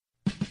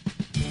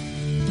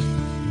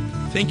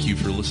Thank you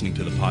for listening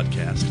to the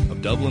podcast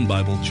of Dublin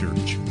Bible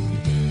Church.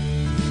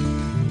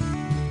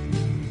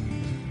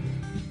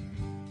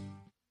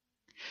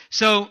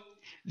 So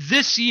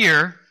this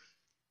year,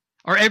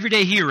 our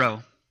everyday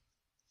hero,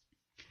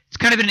 it's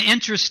kind of an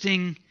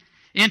interesting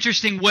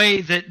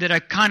way that I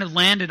kind of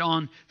landed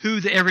on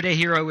who the everyday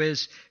hero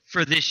is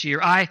for this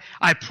year. I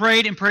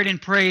prayed and prayed and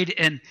prayed,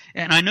 and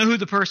I know who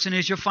the person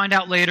is. You'll find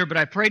out later, but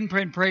I prayed and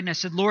prayed and prayed, and I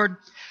said, Lord,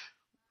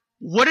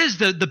 what is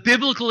the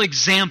biblical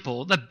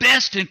example, the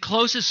best and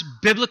closest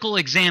biblical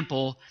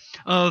example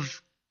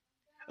of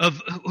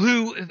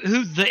who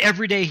the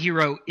everyday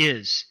hero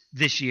is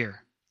this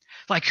year?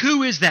 Like,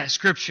 who is that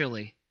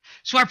scripturally?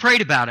 So I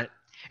prayed about it.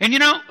 And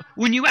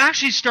when you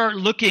actually start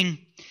looking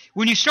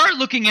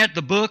at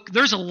the book,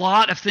 there's a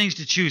lot of things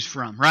to choose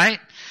from, right?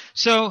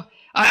 So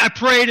I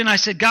prayed and I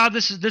said, God,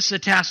 this is a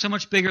task so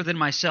much bigger than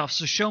myself,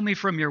 so show me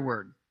from your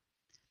word.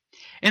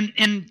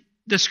 And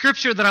the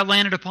scripture that I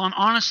landed upon,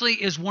 honestly,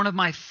 is one of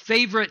my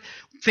favorite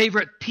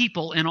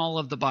people in all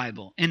of the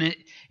Bible. And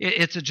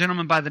it's a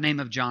gentleman by the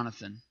name of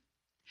Jonathan.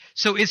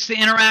 So it's the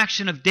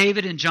interaction of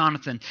David and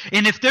Jonathan.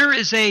 And if there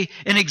is an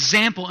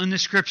example in the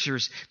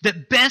scriptures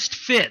that best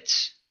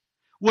fits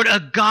what a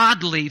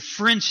godly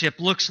friendship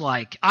looks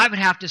like, I would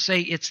have to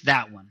say it's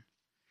that one.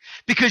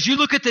 Because you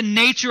look at the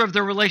nature of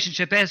their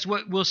relationship, as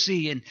what we'll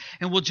see, and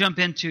we'll jump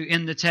into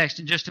in the text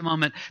in just a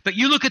moment. But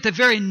you look at the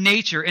very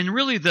nature, and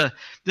really the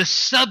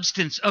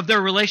substance of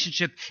their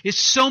relationship is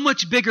so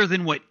much bigger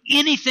than what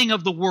anything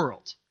of the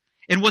world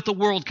and what the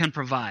world can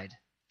provide.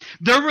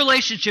 Their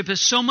relationship is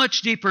so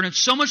much deeper and it's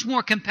so much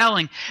more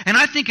compelling. And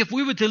I think if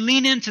we were to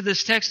lean into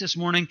this text this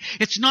morning,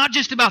 it's not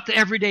just about the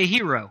everyday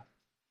hero.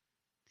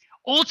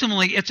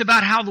 Ultimately, it's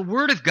about how the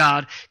Word of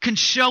God can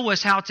show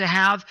us how to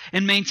have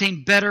and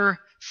maintain better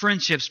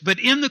friendships. But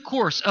in the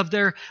course of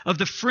the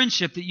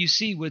friendship that you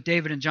see with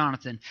David and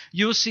Jonathan,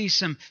 you'll see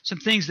some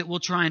things that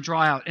we'll try and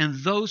draw out. And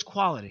those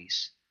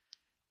qualities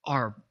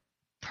are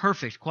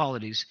perfect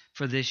qualities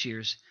for this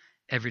year's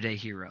everyday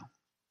hero.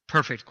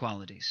 Perfect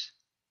qualities.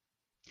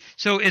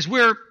 So as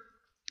we're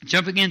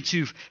jumping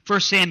into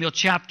 1 Samuel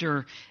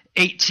chapter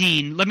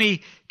 18, let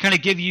me kind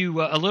of give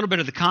you a little bit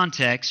of the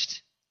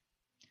context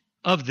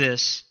of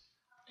this.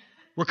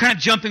 We're kind of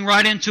jumping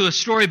right into a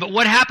story, but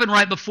what happened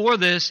right before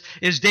this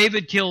is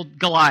David killed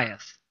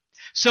Goliath.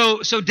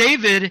 So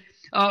David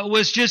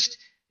was just,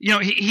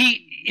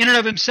 he in and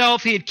of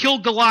himself, he had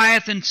killed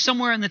Goliath, and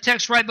somewhere in the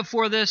text right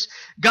before this,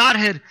 God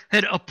had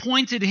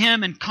appointed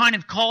him and kind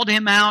of called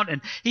him out,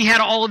 and he had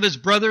all of his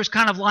brothers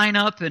kind of line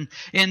up,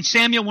 and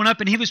Samuel went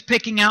up and he was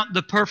picking out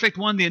the perfect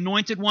one, the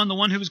anointed one, the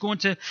one who was going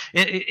to,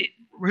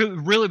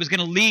 who really was going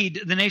to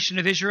lead the nation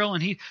of Israel,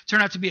 and he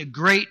turned out to be a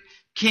great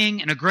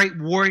king and a great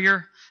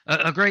warrior,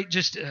 a great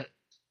just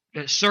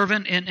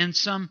servant in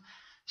some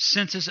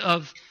senses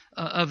of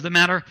the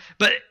matter.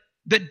 But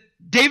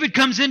David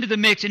comes into the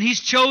mix, and he's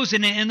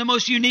chosen in the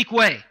most unique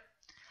way.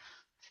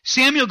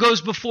 Samuel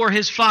goes before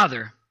his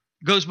father,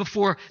 goes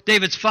before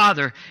David's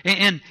father,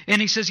 and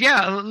he says,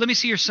 yeah, let me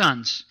see your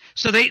sons.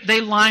 So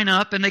they line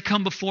up, and they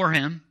come before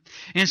him,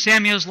 and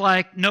Samuel's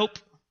like, nope,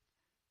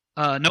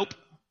 nope.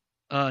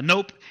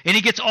 And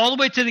he gets all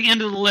the way to the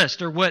end of the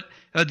list, or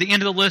the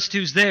end of the list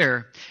who's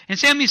there. And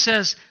Samuel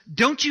says,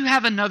 don't you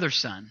have another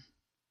son?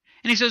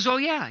 And he says, oh,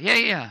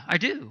 yeah, I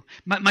do.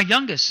 My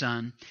youngest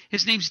son,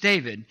 his name's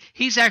David.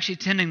 He's actually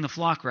tending the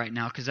flock right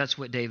now because that's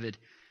what David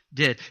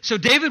did. So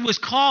David was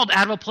called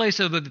out of a place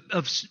of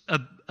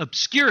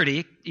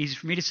obscurity, easy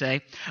for me to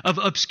say, of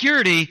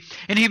obscurity,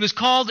 and he was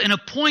called and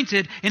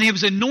appointed, and he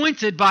was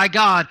anointed by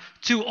God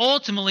to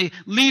ultimately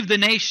lead the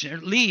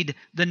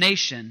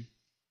nation.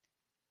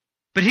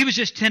 But he was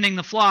just tending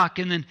the flock,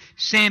 and then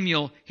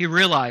Samuel, he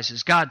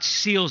realizes, God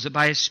seals it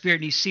by His Spirit,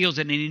 and He seals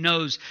it, and He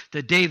knows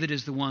that David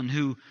is the one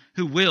who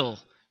will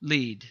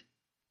lead.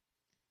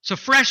 So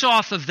fresh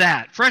off of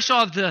that, fresh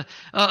off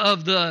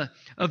of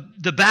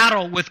the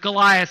battle with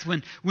Goliath,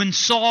 when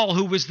Saul,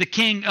 who was the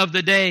king of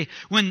the day,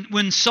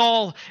 when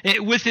Saul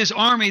with his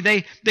army,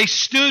 they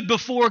stood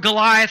before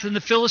Goliath and the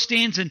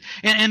Philistines,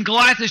 and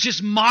Goliath is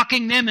just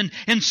mocking them,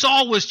 and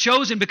Saul was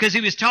chosen because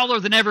he was taller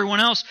than everyone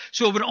else.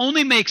 So it would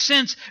only make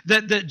sense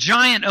that the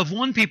giant of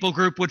one people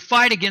group would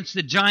fight against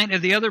the giant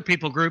of the other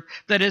people group.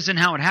 That isn't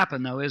how it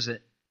happened, though, is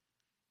it?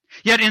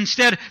 Yet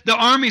instead, the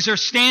armies are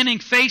standing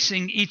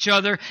facing each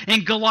other,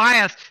 and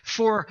Goliath,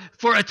 for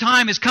a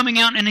time, is coming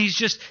out and he's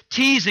just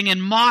teasing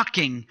and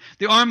mocking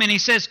the army. And he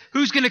says,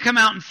 who's going to come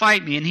out and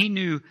fight me? And he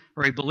knew,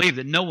 or he believed,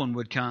 that no one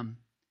would come.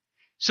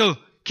 So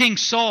King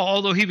Saul,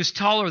 although he was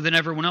taller than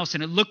everyone else,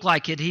 and it looked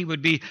like he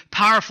would be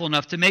powerful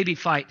enough to maybe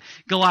fight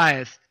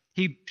Goliath,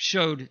 he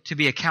showed to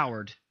be a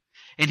coward.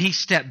 And he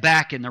stepped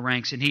back in the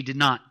ranks, and he did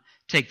not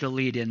take the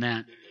lead in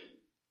that.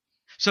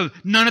 So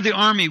none of the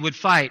army would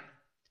fight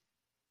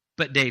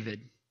but David.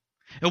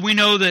 And we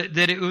know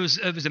that it was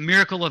a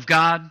miracle of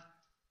God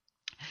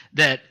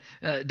that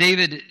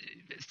David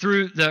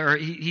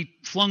he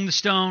flung the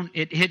stone,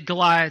 it hit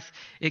Goliath,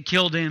 it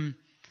killed him.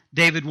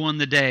 David won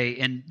the day,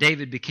 and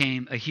David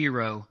became a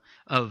hero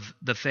of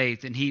the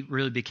faith, and he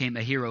really became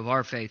a hero of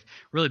our faith,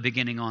 really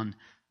beginning on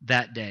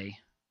that day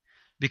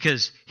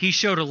because he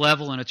showed a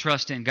level and a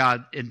trust in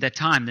God at that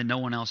time that no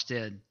one else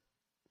did.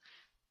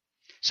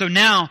 So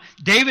now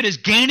David is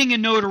gaining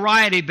in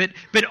notoriety, but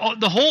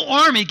the whole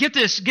army, get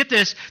this,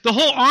 the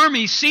whole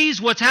army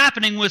sees what's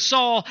happening with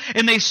Saul,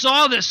 and they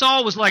saw that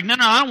Saul was like, no,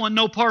 I don't want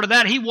no part of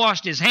that. He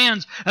washed his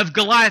hands of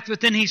Goliath,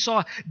 but then he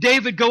saw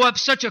David go up,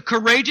 such a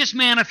courageous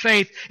man of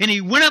faith, and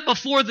he went up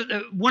before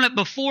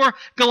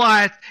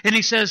Goliath, and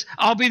he says,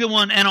 I'll be the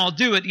one and I'll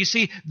do it. You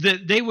see,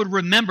 they would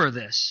remember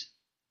this.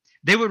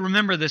 They would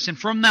remember this, and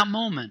from that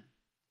moment,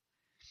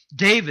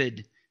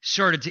 David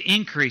started to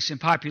increase in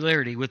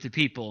popularity with the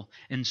people,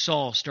 and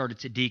Saul started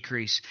to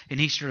decrease, and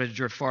he started to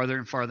drift farther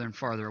and farther and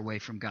farther away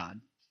from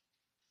God.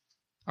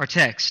 Our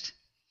text,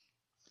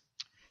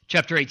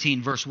 chapter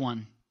 18, verse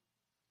 1.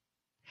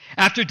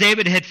 After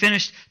David had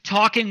finished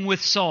talking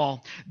with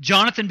Saul,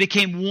 Jonathan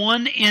became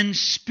one in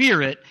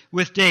spirit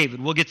with David.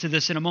 We'll get to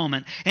this in a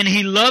moment. And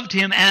he loved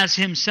him as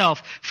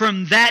himself.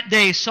 From that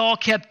day, Saul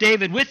kept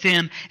David with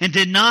him and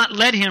did not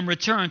let him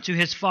return to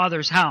his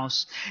father's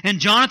house. And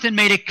Jonathan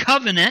made a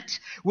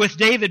covenant with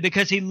David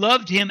because he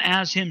loved him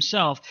as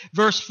himself.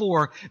 Verse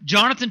 4,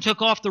 Jonathan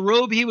took off the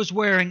robe he was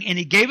wearing and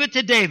he gave it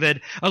to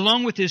David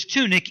along with his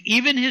tunic,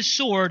 even his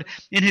sword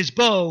and his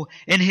bow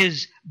and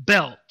his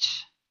belt.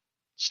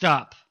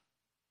 Stop.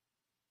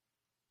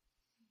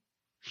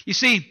 You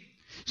see,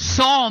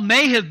 Saul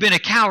may have been a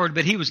coward,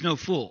 but he was no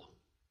fool.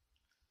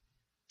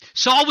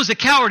 Saul was a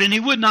coward and he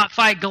would not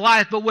fight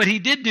Goliath, but what he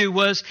did do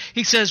was,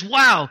 he says,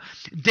 wow,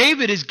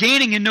 David is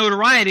gaining in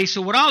notoriety,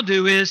 so what I'll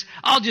do is,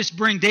 I'll just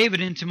bring David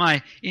into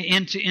my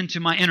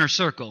inner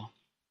circle.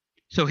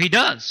 So he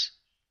does.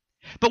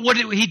 But what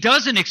he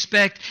doesn't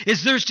expect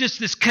is there's just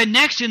this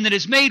connection that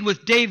is made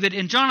with David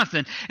and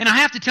Jonathan. And I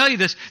have to tell you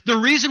this, the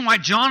reason why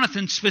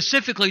Jonathan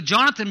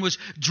was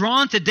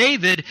drawn to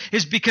David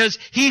is because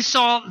he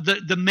saw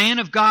the man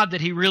of God that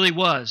he really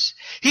was.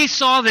 He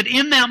saw that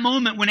in that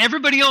moment when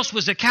everybody else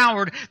was a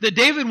coward, that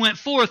David went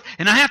forth.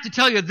 And I have to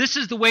tell you, this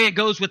is the way it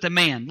goes with a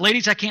man.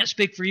 Ladies, I can't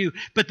speak for you,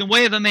 but the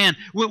way of a man.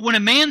 When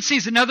a man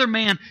sees another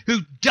man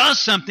who does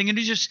something and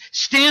he just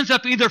stands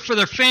up either for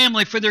their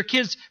family, for their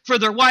kids, for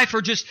their wife,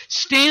 or just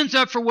stands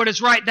up for what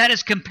is right, that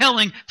is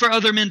compelling for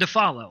other men to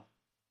follow.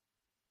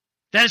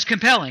 That is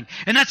compelling.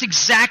 And that's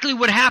exactly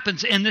what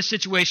happens in this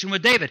situation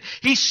with David.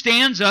 He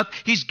stands up,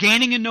 he's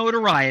gaining in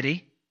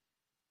notoriety.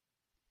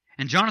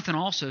 And Jonathan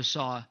also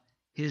saw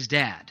his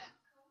dad.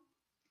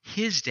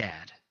 His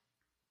dad.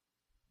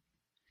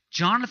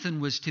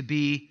 Jonathan was to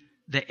be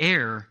the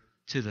heir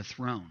to the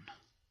throne.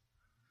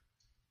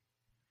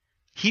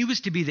 He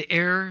was to be the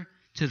heir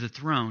to the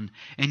throne.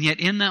 And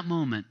yet in that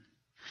moment,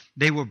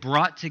 they were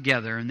brought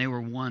together and they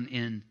were one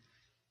in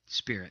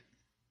spirit.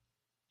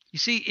 You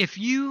see, if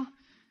you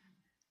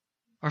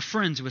are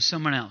friends with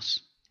someone else,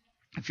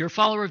 if you're a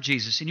follower of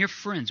Jesus and you're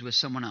friends with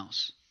someone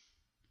else,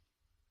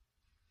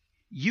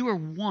 you are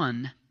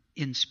one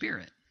in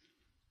spirit.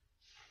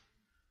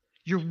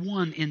 You're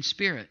one in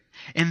spirit.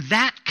 And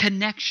that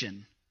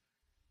connection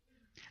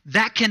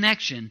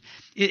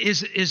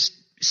is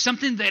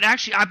something that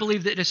actually I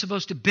believe that is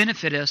supposed to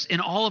benefit us in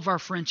all of our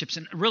friendships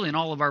and really in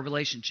all of our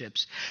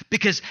relationships.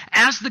 Because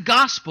as the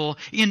gospel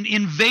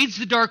invades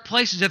the dark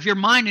places of your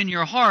mind and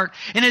your heart,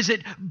 and as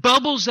it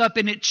bubbles up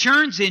and it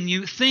churns in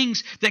you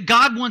things that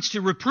God wants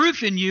to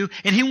reproof in you,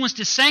 and He wants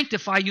to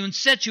sanctify you and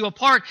set you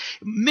apart,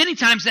 many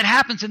times that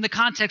happens in the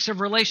context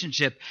of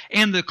relationship.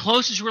 And the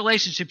closest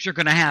relationships you're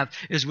going to have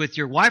is with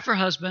your wife or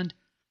husband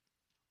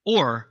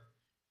or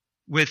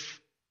with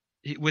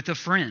a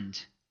friend.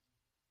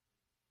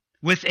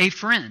 With a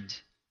friend.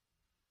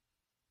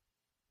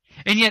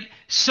 And yet,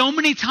 so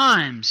many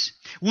times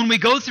when we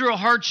go through a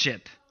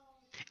hardship,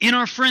 in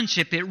our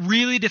friendship, it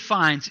really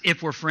defines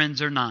if we're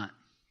friends or not.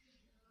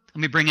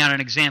 Let me bring out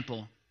an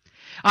example.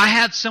 I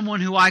had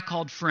someone who I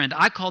called friend.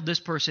 I called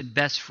this person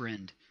best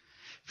friend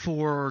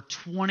for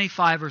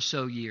 25 or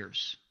so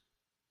years.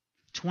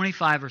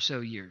 25 or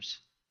so years.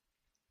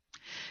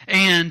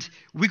 And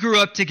we grew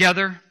up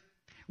together.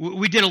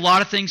 We did a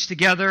lot of things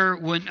together.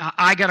 When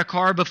I got a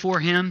car before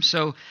him,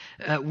 so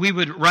we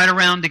would ride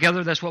around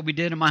together. That's what we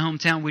did in my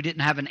hometown. We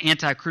didn't have an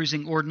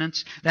anti-cruising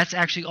ordinance. That's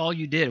actually all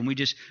you did. And we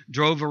just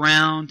drove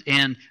around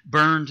and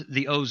burned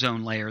the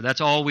ozone layer. That's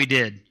all we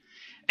did.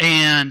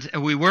 And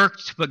we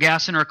worked to put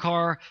gas in our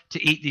car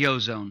to eat the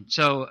ozone.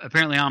 So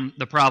apparently I'm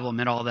the problem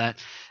in all that.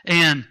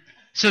 And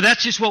so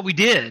that's just what we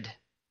did.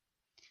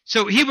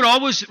 So he would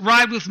always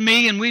ride with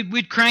me, and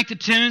we'd crank the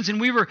tunes,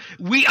 and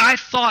I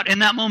thought in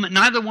that moment,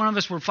 neither one of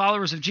us were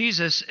followers of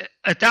Jesus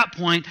at that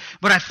point,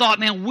 but I thought,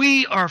 man,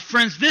 we are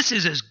friends. This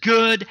is as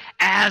good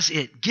as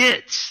it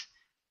gets.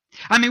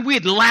 I mean, we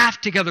had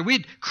laughed together. We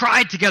had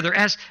cried together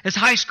as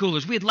high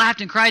schoolers. We had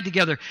laughed and cried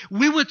together.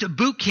 We went to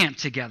boot camp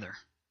together.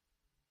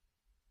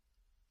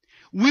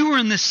 We were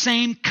in the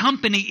same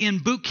company in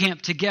boot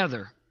camp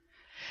together.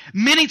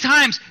 Many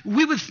times,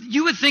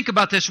 you would think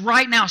about this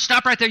right now.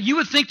 Stop right there. You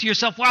would think to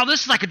yourself, wow,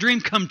 this is like a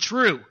dream come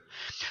true.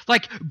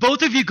 Like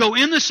both of you go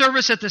in the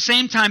service at the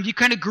same time. You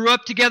kind of grew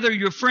up together.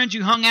 You're friends.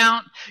 You hung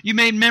out. You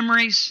made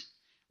memories.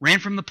 ran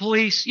from the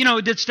police,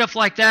 did stuff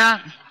like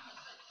that.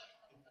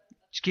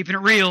 Just keeping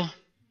it real,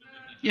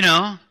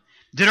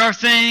 did our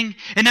thing.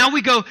 And now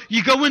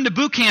you go into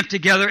boot camp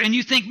together and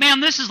you think, man,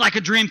 this is like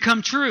a dream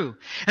come true.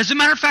 As a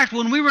matter of fact,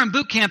 when we were in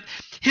boot camp,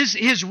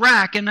 his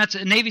rack, and that's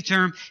a Navy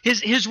term,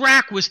 his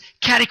rack was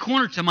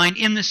catty-corner to mine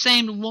in the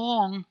same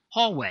long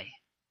hallway.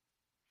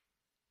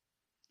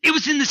 It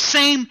was in the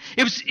same,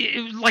 it was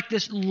like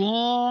this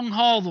long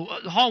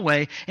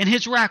hallway, and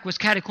his rack was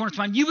catty-corner to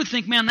mine. You would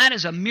think, man, that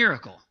is a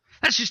miracle.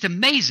 That's just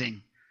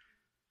amazing.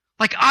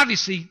 Like,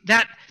 obviously,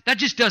 that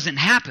just doesn't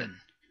happen.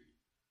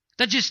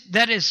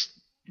 That is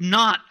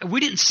not, we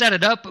didn't set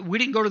it up. We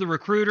didn't go to the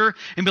recruiter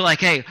and be like,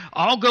 hey,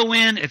 I'll go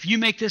in if you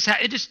make this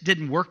happen. It just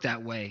didn't work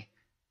that way.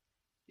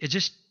 It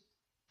just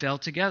fell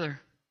together.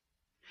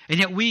 And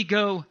yet we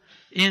go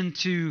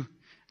into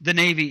the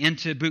Navy,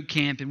 into boot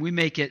camp, and we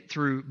make it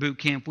through boot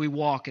camp. We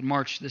walk and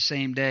march the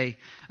same day.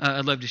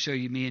 I'd love to show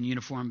you me in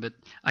uniform, but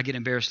I get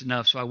embarrassed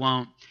enough, so I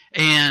won't.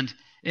 And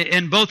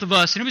both of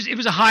us, and it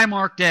was a high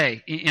mark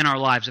day in our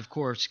lives, of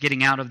course,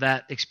 getting out of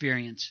that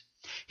experience.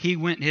 He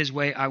went his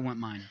way, I went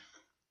mine.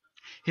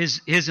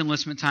 His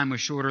enlistment time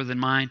was shorter than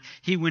mine.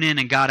 He went in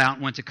and got out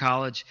and went to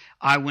college.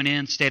 I went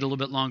in, stayed a little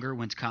bit longer,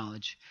 went to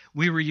college.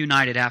 We were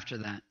united after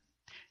that.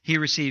 He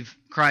received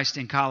Christ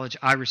in college.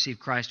 I received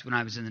Christ when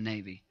I was in the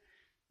Navy.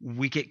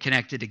 We get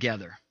connected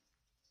together.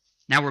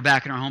 Now we're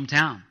back in our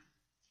hometown.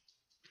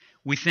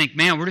 We think,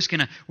 man, we're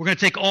gonna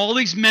take all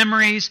these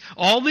memories,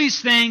 all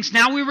these things.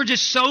 Now we were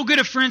just so good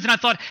of friends, and I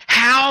thought,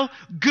 how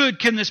good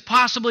can this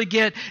possibly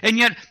get? And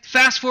yet,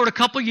 fast forward a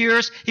couple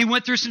years, he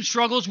went through some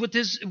struggles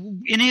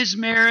in his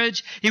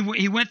marriage.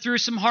 He went through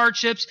some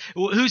hardships.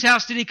 Whose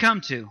house did he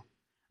come to?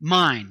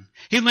 Mine.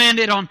 He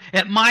landed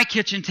at my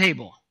kitchen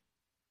table.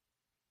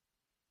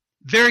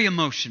 Very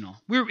emotional.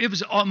 It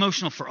was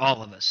emotional for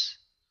all of us.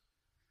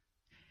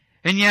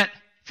 And yet,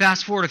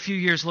 fast forward a few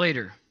years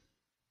later,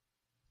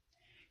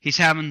 he's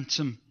having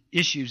some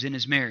issues in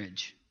his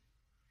marriage.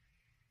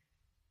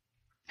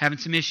 Having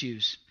some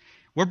issues.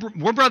 We're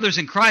brothers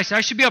in Christ.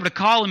 I should be able to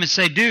call him and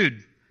say,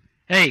 dude,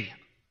 hey,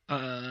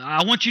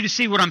 I want you to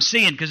see what I'm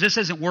seeing because this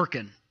isn't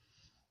working.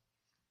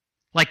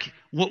 Like,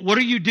 what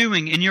are you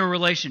doing in your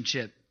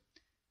relationship?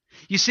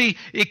 You see,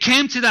 it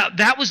came to that.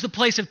 That was the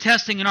place of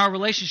testing in our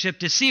relationship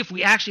to see if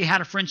we actually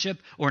had a friendship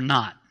or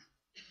not.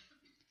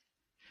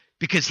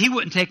 Because he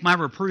wouldn't take my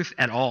reproof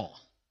at all.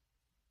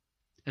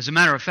 As a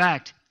matter of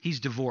fact, he's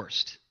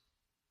divorced.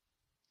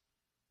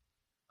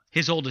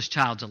 His oldest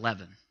child's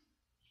 11.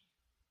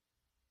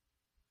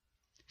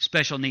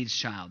 Special needs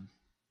child.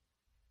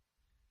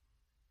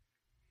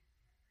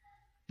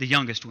 The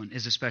youngest one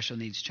is a special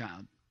needs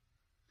child.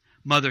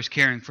 Mother's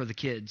caring for the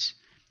kids,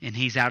 and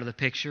he's out of the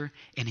picture,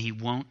 and he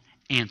won't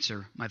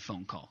answer my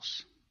phone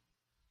calls.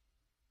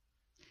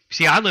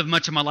 See, I lived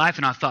much of my life,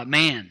 and I thought,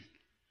 man,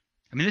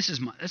 I mean, this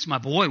is my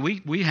boy.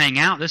 We hang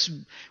out.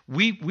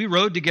 We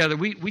rode together.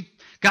 We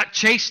got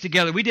chased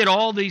together. We did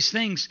all these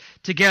things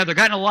together.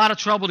 Got in a lot of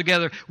trouble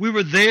together. We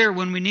were there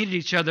when we needed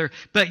each other.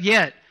 But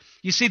yet,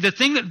 you see, the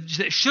thing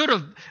that should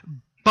have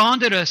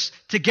bonded us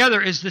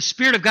together is the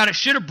Spirit of God. It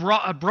should have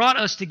brought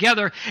us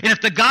together. And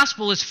if the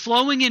gospel is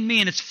flowing in me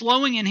and it's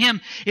flowing in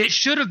him, it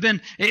should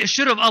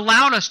have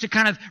allowed us to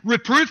kind of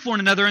reproof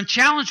one another and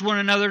challenge one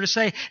another to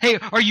say, hey,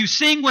 are you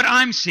seeing what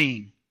I'm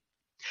seeing?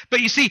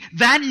 But you see,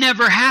 that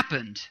never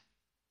happened.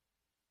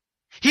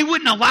 He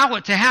wouldn't allow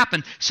it to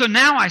happen. So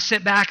now I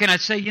sit back and I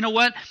say, you know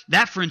what?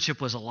 That friendship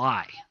was a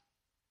lie.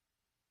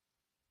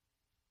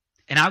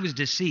 And I was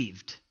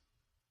deceived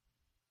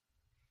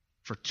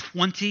for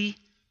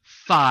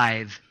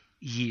 25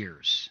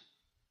 years.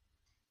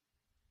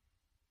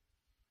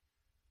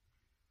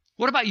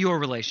 What about your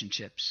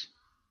relationships?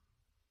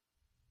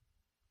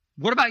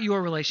 What about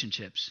your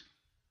relationships?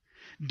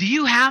 Do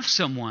you have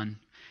someone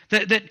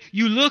that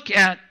you look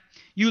at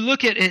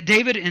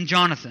David and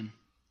Jonathan?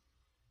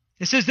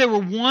 It says they were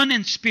one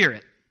in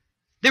spirit.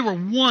 They were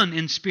one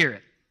in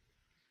spirit.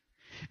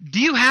 Do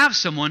you have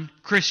someone,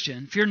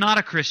 Christian? If you're not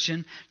a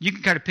Christian, you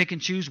can kind of pick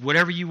and choose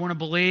whatever you want to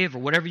believe or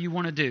whatever you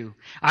want to do.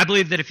 I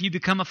believe that if you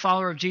become a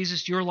follower of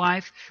Jesus, your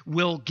life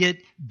will get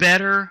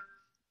better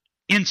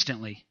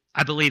instantly.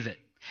 I believe it.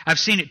 I've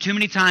seen it too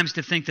many times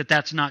to think that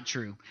that's not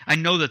true. I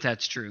know that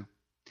that's true.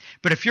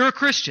 But if you're a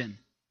Christian,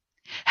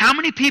 how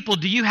many people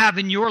do you have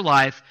in your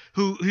life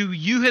who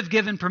you have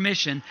given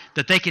permission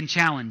that they can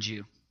challenge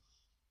you?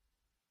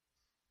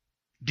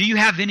 Do you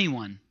have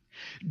anyone?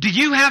 Do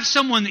you have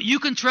someone that you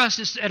can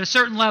trust at a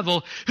certain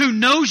level who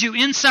knows you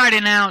inside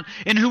and out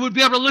and who would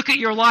be able to look at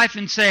your life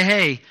and say,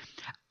 hey,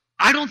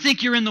 I don't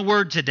think you're in the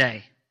Word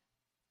today.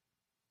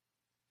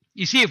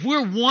 You see, if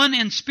we're one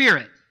in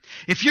spirit,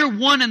 if you're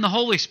one in the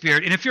Holy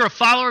Spirit, and if you're a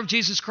follower of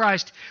Jesus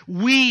Christ,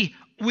 we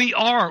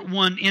are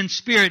one in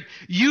spirit.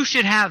 You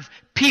should have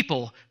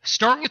people,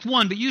 start with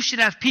one, but you should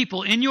have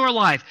people in your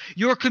life,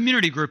 your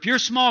community group, your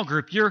small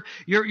group, your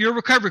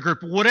recovery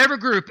group, whatever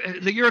group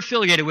that you're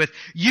affiliated with,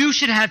 you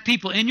should have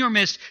people in your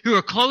midst who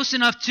are close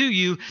enough to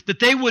you that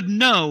they would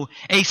know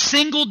a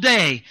single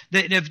day,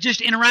 that of just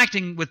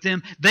interacting with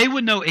them, they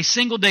would know a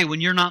single day when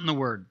you're not in the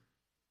Word.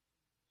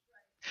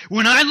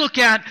 When I look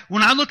at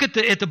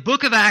the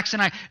book of Acts,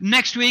 and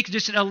next week,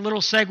 just a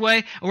little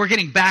segue, we're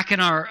getting back in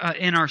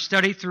our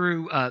study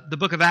through the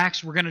book of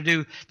Acts. We're going to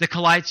do the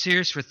Collide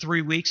series for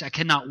 3 weeks. I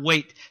cannot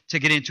wait to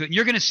get into it. And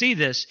you're going to see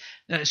this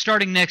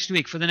starting next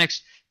week for the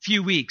next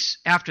few weeks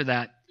after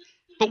that.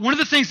 But one of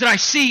the things that I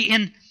see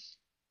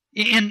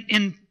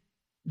in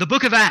the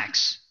book of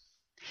Acts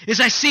is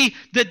I see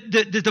that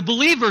the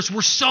believers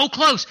were so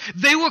close.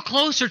 They were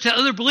closer to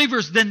other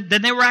believers than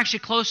they were actually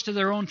close to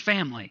their own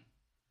family.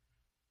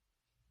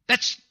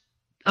 That's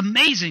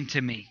amazing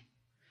to me.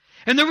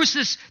 And there was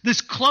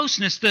this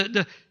closeness,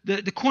 the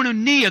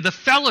koinonia, the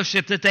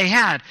fellowship that they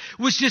had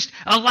was just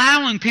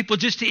allowing people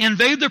just to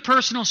invade their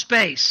personal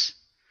space.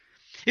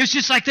 It was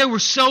just like they were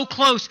so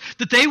close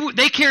that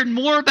they cared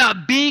more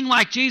about being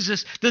like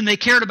Jesus than they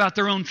cared about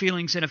their own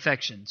feelings and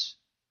affections.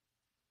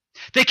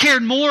 They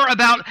cared more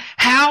about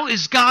how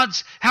is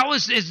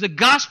the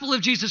gospel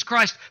of Jesus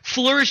Christ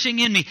flourishing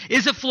in me?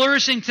 Is it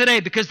flourishing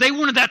today? Because they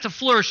wanted that to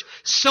flourish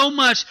so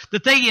much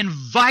that they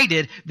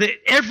invited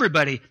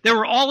everybody. They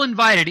were all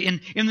invited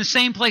in the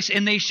same place,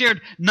 and they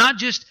shared not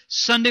just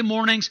Sunday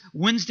mornings,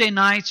 Wednesday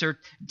nights, or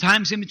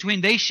times in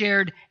between. They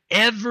shared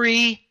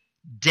every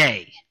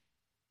day.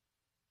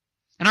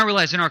 And I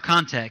realize in our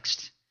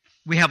context,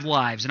 we have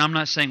lives. And I'm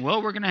not saying,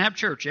 well, we're going to have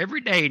church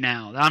every day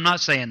now. I'm not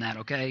saying that,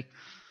 okay?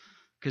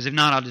 Because if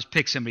not, I'll just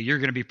pick somebody. You're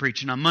going to be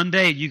preaching on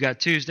Monday. You got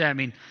Tuesday. I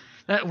mean,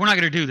 we're not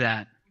going to do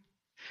that.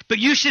 But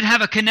you should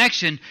have a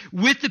connection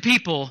with the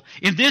people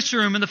in this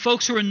room and the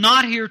folks who are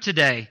not here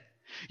today.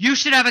 You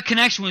should have a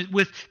connection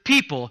with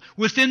people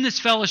within this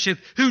fellowship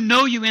who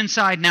know you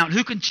inside and out,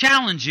 who can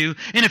challenge you.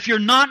 And if you're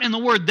not in the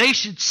Word, they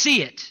should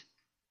see it.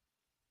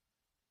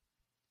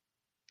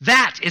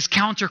 That is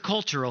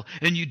countercultural,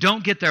 and you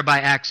don't get there by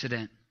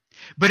accident.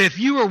 But if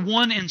you are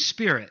one in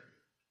spirit,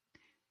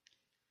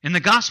 and the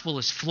gospel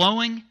is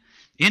flowing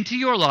into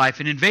your life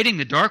and invading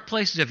the dark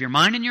places of your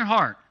mind and your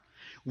heart,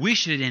 we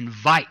should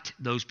invite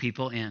those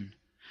people in,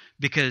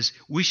 because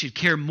we should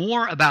care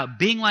more about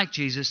being like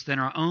Jesus than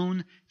our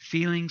own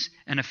feelings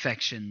and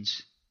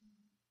affections.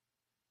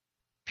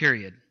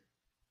 Period.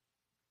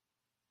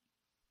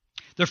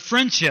 Their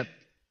friendship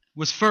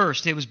was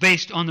first. It was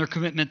based on their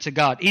commitment to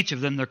God. Each of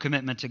them, their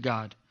commitment to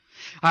God.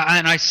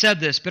 And I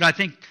said this, but I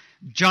think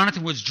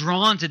Jonathan was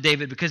drawn to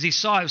David because he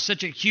saw he was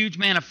such a huge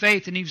man of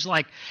faith, and he was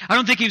like, I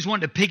don't think he was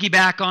wanting to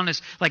piggyback on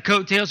his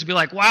coattails to be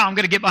like, wow, I'm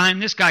going to get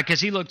behind this guy because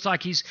he looks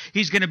like he's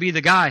going to be the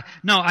guy.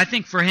 No, I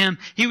think for him,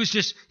 he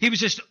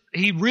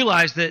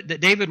realized that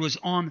David was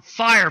on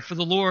fire for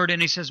the Lord,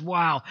 and he says,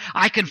 wow,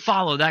 I can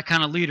follow that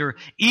kind of leader,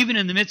 even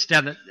in the midst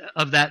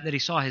of that he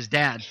saw his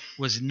dad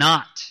was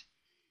not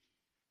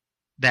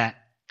that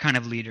kind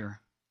of leader.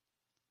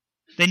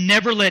 They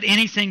never let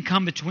anything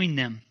come between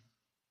them.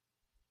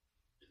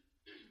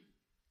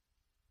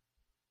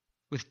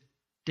 With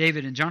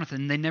David and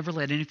Jonathan, they never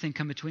let anything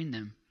come between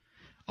them.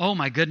 Oh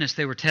my goodness,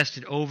 they were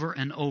tested over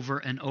and over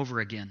and over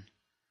again.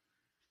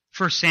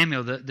 1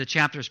 Samuel, the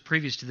chapters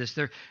previous to this,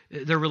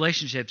 their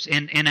relationships,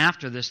 and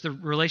after this, the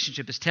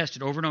relationship is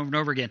tested over and over and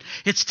over again.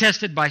 It's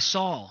tested by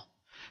Saul,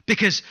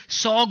 because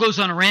Saul goes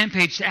on a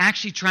rampage to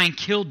actually try and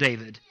kill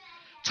David.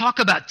 Talk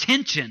about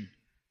tension.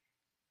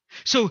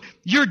 So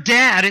your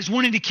dad is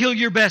wanting to kill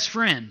your best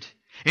friend,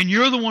 and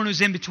you're the one who's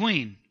in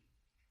between.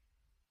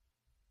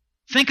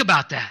 Think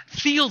about that.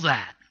 Feel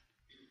that.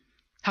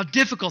 How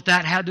difficult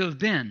that had to have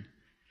been.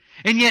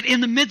 And yet in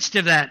the midst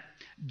of that,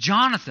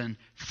 Jonathan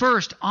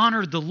first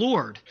honored the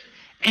Lord.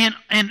 And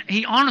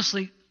he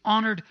honestly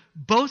honored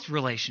both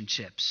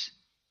relationships.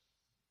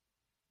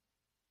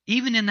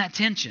 Even in that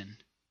tension.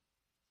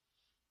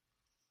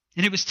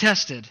 And it was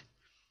tested.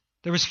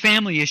 There was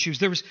family issues.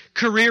 There was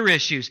career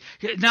issues.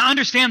 Now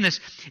understand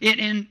this.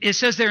 It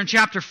says there in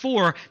chapter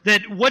 4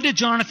 that what did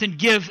Jonathan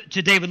give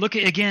to David? Look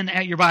again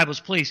at your Bibles,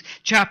 please.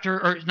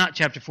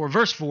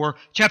 Verse 4,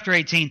 chapter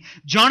 18.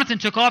 Jonathan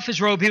took off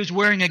his robe he was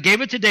wearing and gave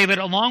it to David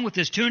along with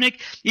his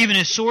tunic, even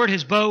his sword,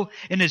 his bow,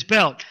 and his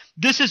belt.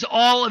 This is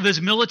all of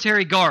his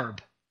military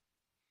garb.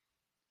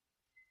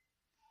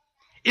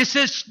 It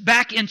says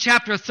back in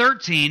chapter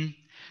 13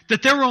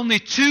 that there were only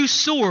 2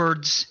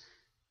 swords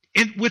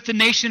with the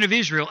nation of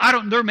Israel.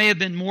 There may have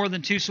been more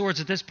than 2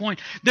 swords at this point.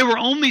 There were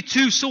only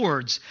 2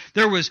 swords.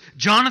 There was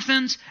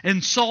Jonathan's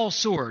and Saul's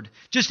sword,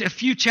 just a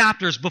few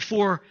chapters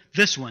before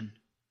this one.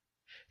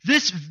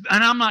 This,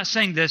 and I'm not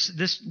saying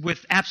this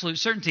with absolute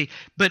certainty,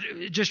 but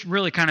just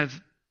really kind of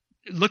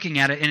looking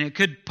at it, and it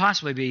could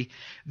possibly be,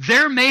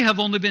 there may have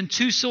only been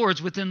 2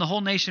 swords within the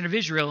whole nation of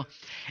Israel,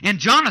 and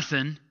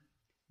Jonathan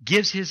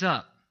gives his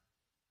up.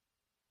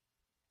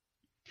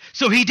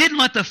 So he didn't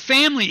let the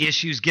family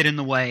issues get in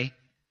the way.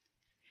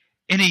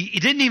 And he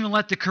didn't even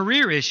let the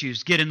career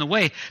issues get in the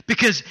way,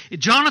 because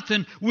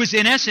Jonathan was,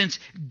 in essence,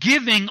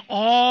 giving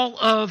all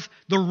of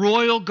the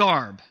royal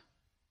garb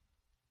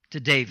to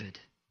David.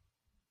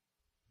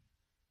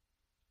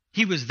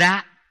 He was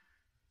that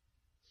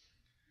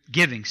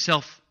giving,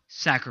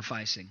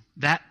 self-sacrificing,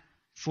 that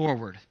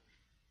forward.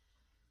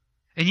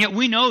 And yet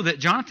we know that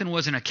Jonathan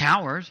wasn't a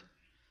coward.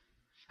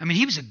 I mean,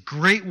 he was a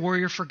great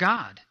warrior for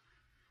God.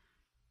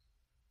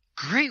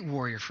 great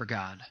warrior for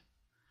God.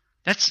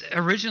 That's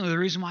originally the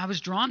reason why I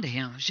was drawn to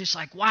him. It's just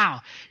like,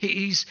 wow,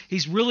 he's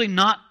really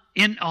not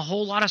in a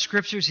whole lot of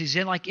scriptures. He's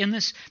in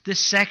this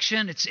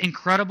section. It's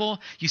incredible.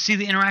 You see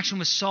the interaction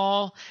with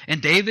Saul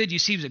and David. You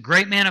see he was a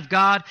great man of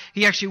God.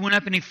 He actually went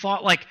up and he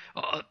fought like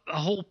a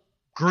whole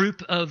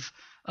group of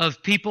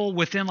people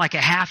within like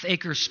a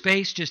half-acre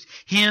space, just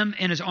him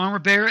and his armor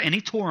bearer, and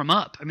he tore them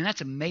up. I mean,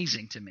 that's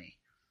amazing to me.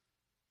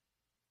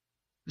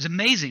 It was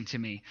amazing to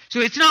me. So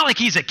it's not like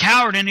he's a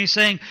coward and he's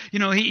saying,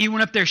 he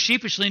went up there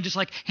sheepishly and just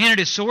like handed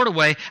his sword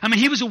away. I mean,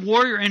 he was a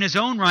warrior in his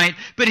own right,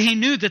 but he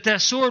knew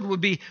that sword would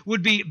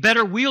be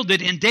better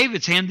wielded in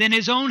David's hand than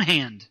his own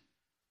hand.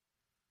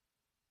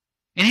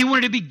 And he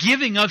wanted to be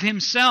giving of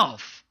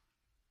himself.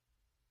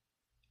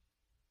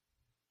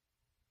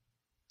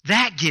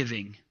 That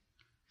giving.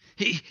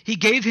 He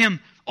gave him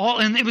all,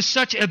 and it was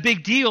such a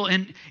big deal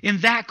in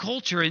that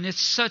culture, and it's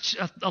such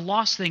a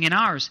lost thing in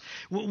ours.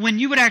 When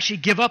you would actually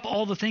give up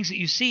all the things that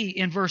you see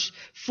in verse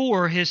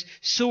 4, his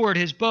sword,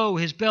 his bow,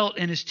 his belt,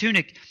 and his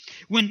tunic,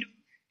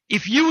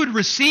 if you would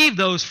receive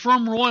those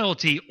from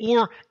royalty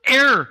or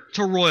heir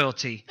to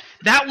royalty,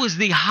 that was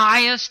the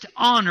highest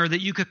honor that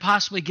you could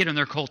possibly get in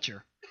their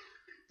culture.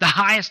 The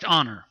highest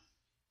honor.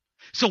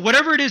 So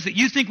whatever it is that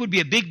you think would be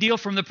a big deal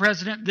from the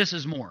president, this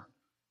is more.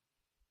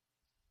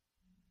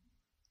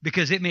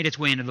 Because it made its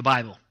way into the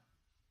Bible.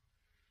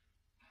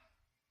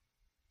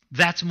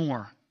 That's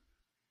more.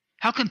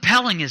 How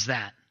compelling is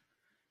that?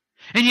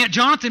 And yet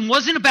Jonathan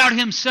wasn't about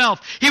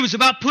himself. He was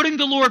about putting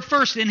the Lord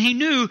first, and he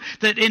knew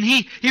that, and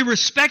he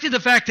respected the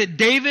fact that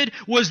David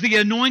was the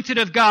anointed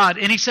of God.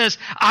 And he says,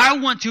 I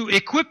want to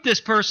equip this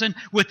person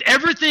with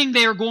everything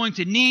they are going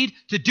to need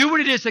to do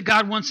what it is that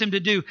God wants them to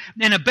do.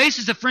 And a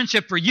basis of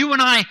friendship for you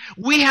and I,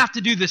 we have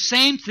to do the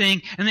same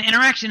thing, and the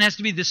interaction has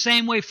to be the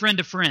same way, friend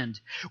to friend.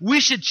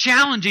 We should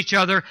challenge each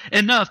other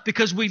enough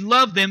because we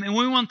love them and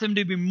we want them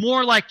to be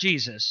more like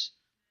Jesus.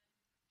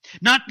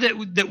 Not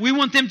that we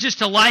want them just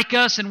to like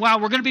us and wow,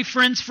 we're going to be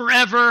friends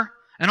forever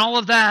and all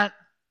of that.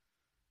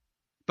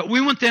 But we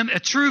want them, a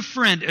true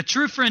friend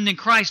in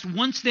Christ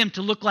wants them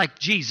to look like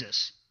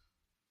Jesus.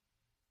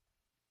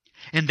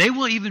 And they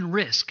will even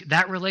risk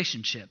that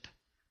relationship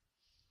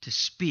to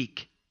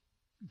speak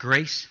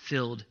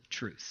grace-filled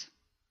truth.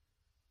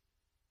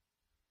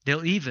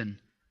 They'll even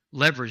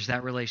leverage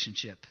that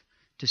relationship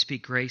to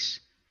speak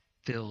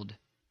grace-filled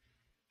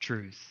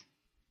truth.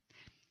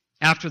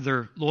 After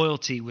their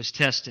loyalty was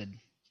tested,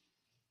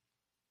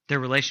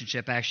 their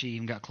relationship actually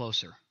even got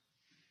closer.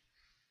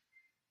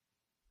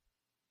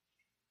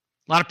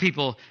 A lot of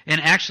people,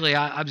 and actually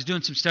I was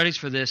doing some studies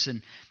for this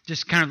and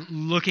just kind of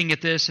looking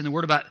at this and the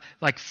word about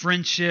like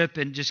friendship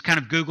and just kind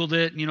of Googled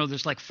it.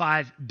 There's like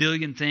 5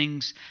 billion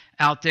things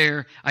out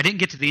there. I didn't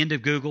get to the end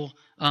of Google.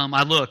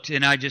 I looked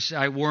and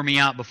I wore me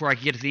out before I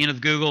could get to the end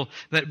of Google,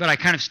 but I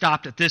kind of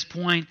stopped at this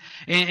point.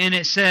 And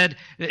it said,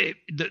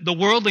 the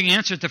worldly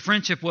answer to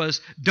friendship was,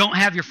 don't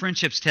have your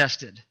friendships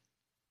tested.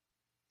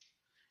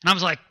 And I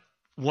was like,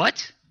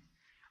 what?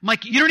 I'm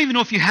like, you don't even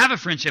know if you have a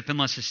friendship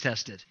unless it's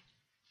tested.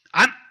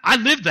 I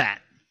lived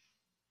that.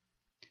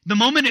 The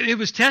moment it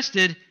was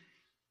tested,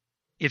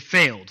 it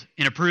failed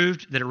and it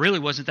proved that it really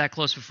wasn't that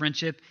close of a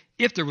friendship,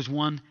 if there was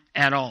one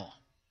at all.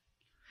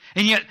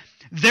 And yet,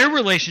 their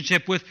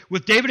relationship with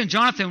David and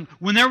Jonathan,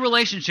 when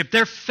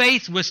their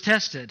faith was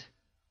tested,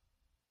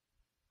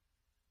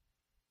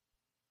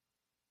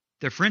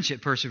 their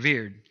friendship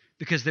persevered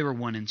because they were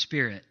one in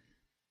spirit.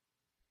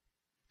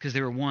 Because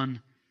they were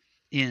one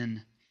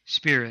in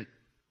spirit.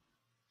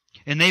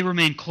 And they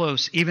remained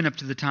close even up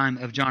to the time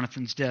of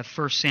Jonathan's death.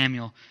 1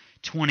 Samuel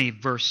 20,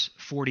 verse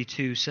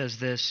 42 says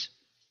this.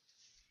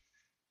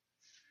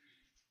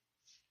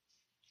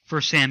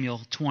 1 Samuel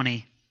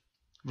 20,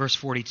 verse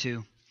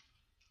 42.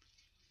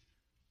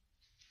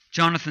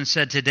 Jonathan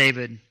said to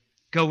David,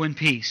 go in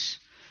peace,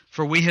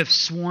 for we have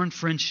sworn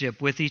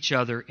friendship with each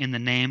other in the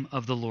name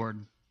of the Lord,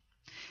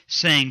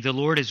 saying, the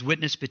Lord is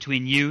witness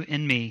between you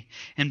and me,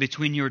 and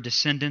between your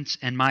descendants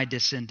and my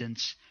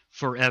descendants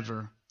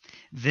forever.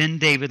 Then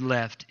David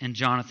left, and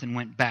Jonathan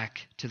went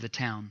back to the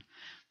town.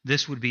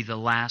 This would be the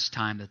last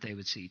time that they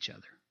would see each other.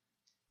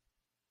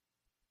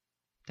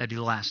 That'd be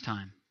the last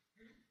time.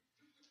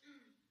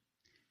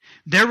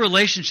 Their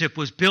relationship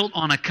was built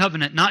on a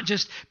covenant, not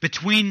just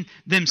between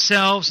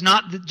themselves,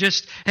 not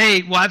just,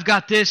 hey, well, I've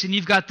got this and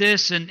you've got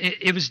this, and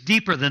it was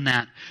deeper than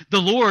that.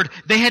 The Lord,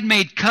 they had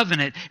made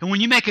covenant, and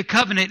when you make a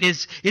covenant,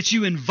 it's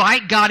you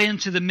invite God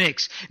into the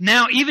mix.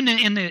 Now, even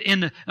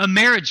in a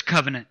marriage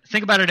covenant,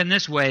 think about it in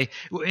this way,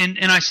 and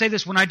I say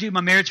this when I do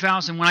my marriage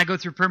vows and when I go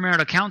through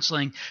premarital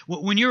counseling,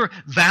 when you're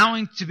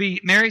vowing to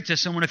be married to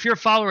someone, if you're a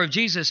follower of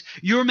Jesus,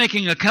 you're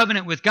making a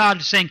covenant with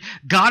God saying,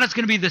 God is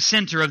going to be the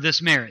center of this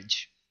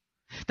marriage.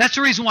 That's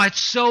the reason why it's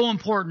so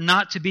important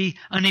not to be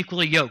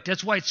unequally yoked.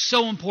 That's why it's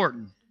so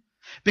important.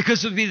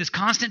 Because there'll be this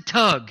constant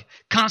tug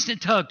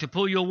to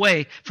pull you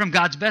away from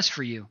God's best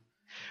for you.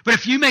 But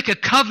if you make a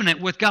covenant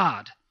with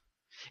God,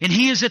 and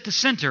He is at the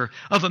center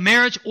of a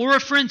marriage or a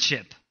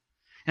friendship,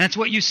 and that's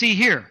what you see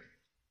here.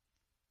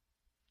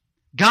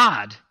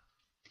 God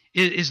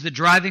is the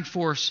driving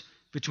force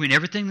between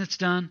everything that's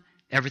done,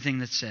 everything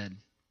that's said.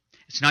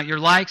 It's not your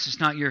likes, it's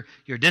not your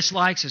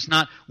dislikes, it's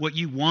not what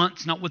you want,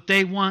 it's not what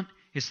they want,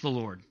 it's the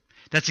Lord.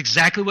 That's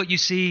exactly what you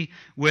see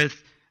with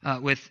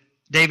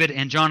David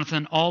and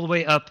Jonathan all the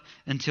way up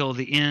until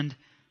the end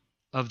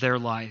of their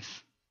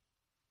life.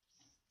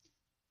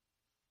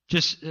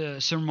 Just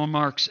some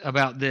remarks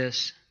about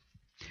this.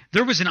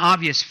 There was an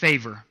obvious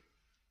favor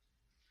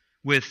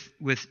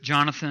with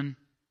Jonathan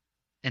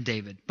and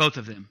David, both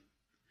of them.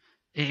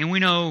 And we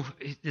know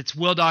it's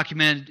well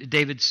documented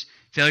David's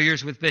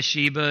failures with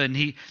Bathsheba and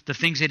the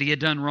things that he had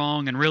done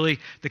wrong, and really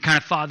the kind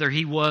of father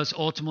he was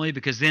ultimately,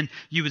 because then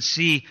you would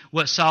see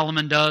what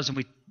Solomon does,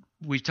 and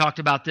we talked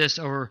about this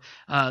over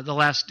the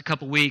last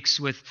couple weeks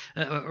with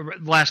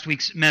last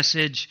week's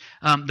message.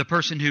 The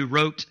person who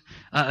wrote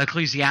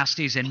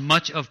Ecclesiastes and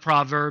much of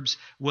Proverbs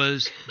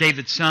was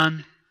David's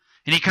son.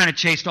 And he kind of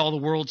chased all the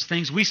world's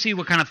things. We see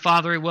what kind of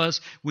father he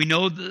was. We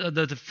know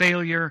the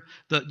failure,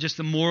 just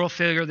the moral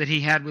failure that he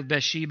had with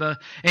Bathsheba.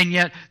 And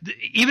yet,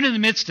 even in the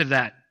midst of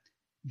that,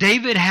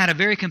 David had a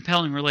very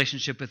compelling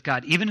relationship with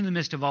God, even in the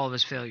midst of all of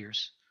his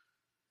failures.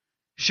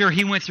 Sure,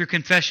 he went through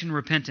confession and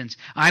repentance.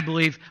 I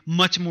believe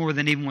much more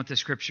than even what the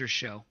Scriptures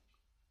show.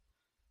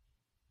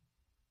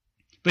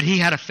 But he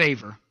had a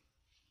favor.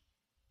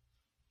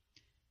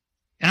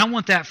 And I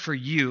want that for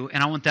you,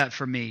 and I want that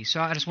for me.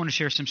 So I just want to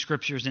share some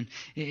scriptures, and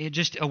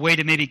just a way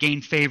to maybe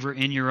gain favor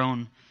in your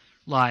own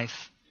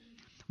life.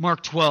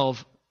 Mark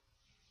 12,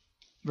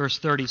 verse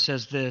 30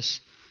 says this: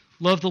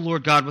 "Love the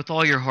Lord God with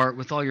all your heart,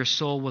 with all your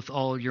soul, with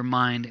all your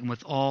mind, and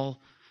with all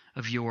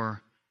of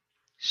your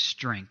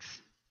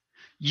strength."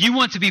 You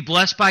want to be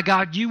blessed by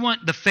God? You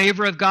want the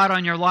favor of God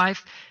on your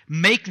life?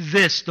 Make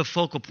this the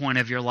focal point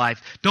of your life.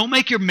 Don't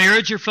make your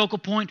marriage your focal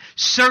point.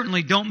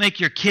 Certainly don't make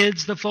your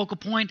kids the focal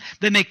point.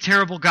 They make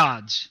terrible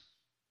gods.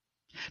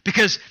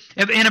 Because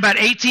in about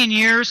 18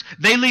 years,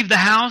 they leave the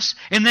house,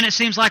 and then it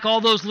seems like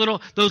all those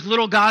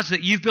little gods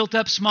that you've built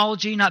up, small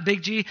g, not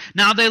big G,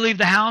 now they leave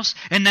the house,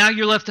 and now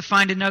you're left to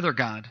find another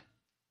god.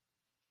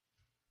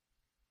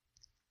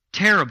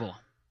 Terrible.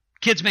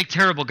 Kids make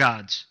terrible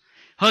gods.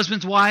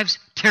 Husbands, wives,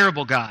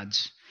 terrible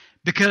gods,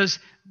 because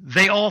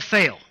they all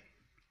fail.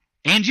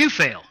 And you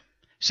fail.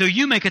 So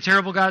you make a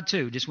terrible god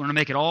too. Just want to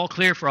make it all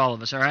clear for all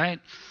of us, all right?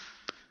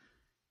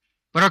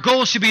 But our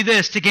goal should be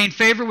this: to gain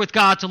favor with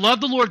God, to love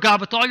the Lord God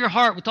with all your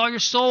heart, with all your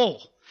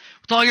soul,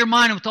 with all your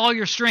mind, and with all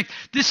your strength.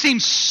 This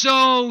seems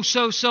so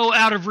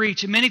out of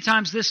reach. And many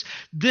times this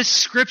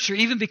scripture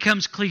even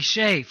becomes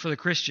cliche for the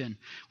Christian.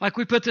 Like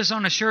we put this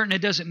on a shirt and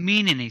it doesn't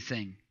mean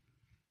anything.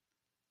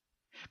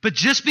 But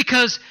just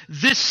because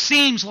this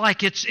seems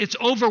like it's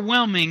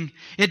overwhelming,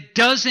 it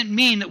doesn't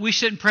mean that we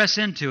shouldn't press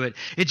into it.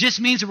 It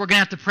just means that we're going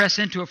to have to press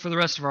into it for the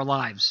rest of our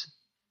lives.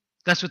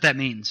 That's what that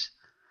means.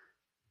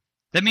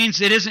 That means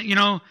it isn't,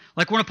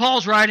 like one of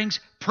Paul's writings,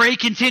 pray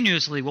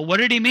continuously. Well, what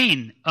did he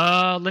mean?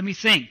 Let me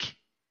think.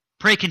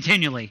 Pray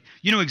continually.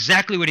 You know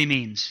exactly what he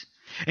means.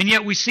 And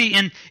yet we see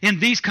in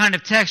these kind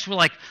of texts, we're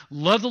like,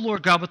 love the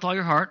Lord God with all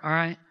your heart, all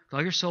right, with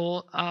all your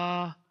soul, with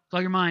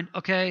all your mind,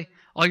 okay,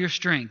 all your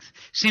strength.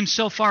 Seems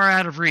so far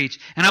out of reach.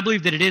 And I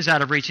believe that it is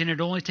out of reach, and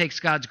it only takes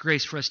God's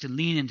grace for us to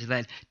lean into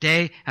that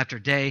day after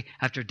day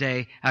after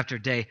day after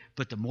day.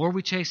 But the more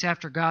we chase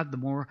after God, the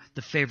more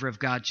the favor of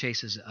God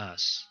chases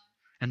us.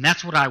 And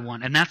that's what I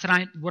want. And that's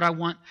what I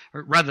want,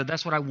 or rather,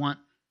 that's what I want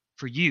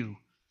for you,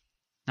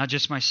 not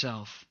just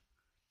myself.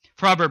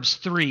 Proverbs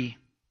 3,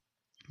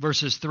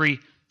 verses 3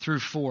 through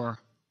 4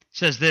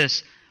 says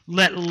this: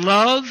 "Let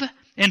love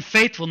and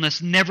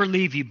faithfulness never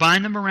leave you.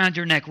 Bind them around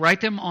your neck.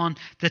 Write them on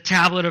the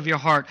tablet of your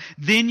heart.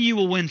 Then you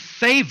will win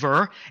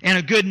favor and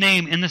a good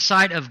name in the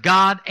sight of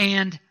God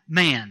and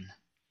man."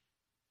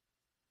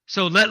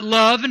 So let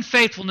love and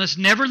faithfulness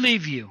never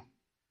leave you.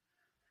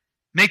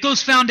 Make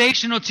those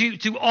foundational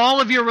to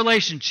all of your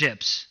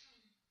relationships.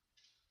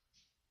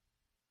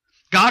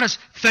 God is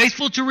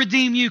faithful to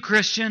redeem you,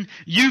 Christian.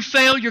 You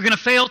fail, you're going to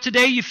fail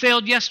today. You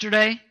failed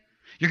yesterday.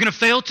 You're going to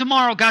fail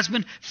tomorrow. God's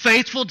been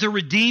faithful to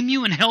redeem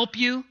you and help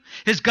you.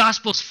 His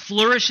gospel's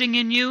flourishing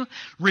in you.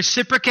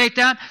 Reciprocate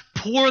that.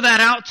 Pour that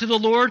out to the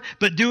Lord,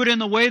 but do it in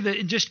the way that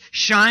it just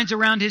shines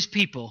around His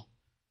people.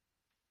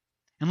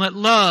 And let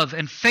love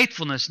and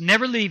faithfulness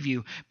never leave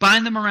you.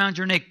 Bind them around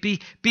your neck. Be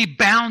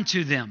bound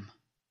to them.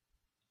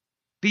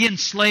 Be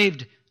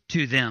enslaved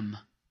to them.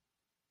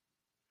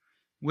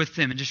 With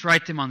them. And just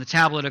write them on the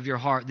tablet of your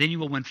heart. Then you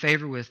will win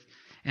favor with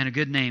and a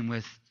good name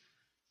with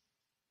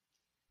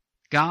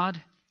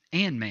God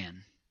and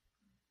man.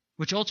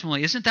 Which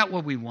ultimately, isn't that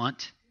what we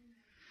want?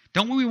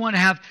 Don't we want to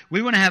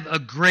have a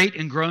great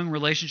and growing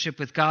relationship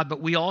with God,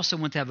 but we also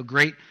want to have a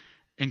great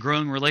and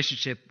growing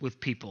relationship with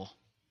people.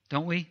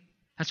 Don't we?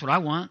 That's what I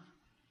want.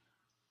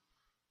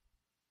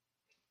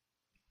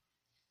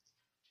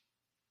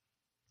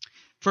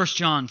 First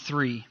John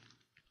 3,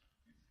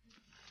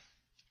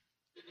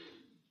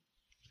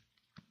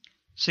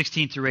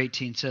 16 through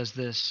 18 says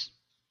this: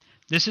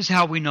 "This is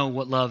how we know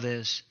what love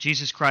is.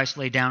 Jesus Christ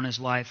laid down His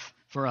life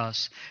for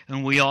us,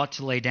 and we ought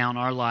to lay down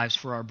our lives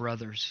for our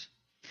brothers.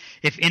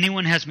 If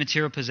anyone has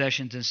material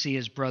possessions and see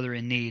his brother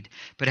in need,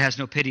 but has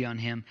no pity on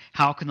him,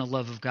 how can the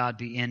love of God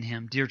be in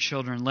him? Dear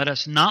children, let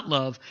us not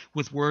love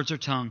with words or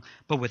tongue,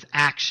 but with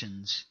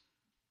actions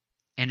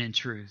and in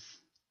truth.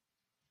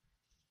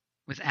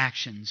 With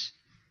actions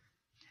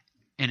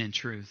and in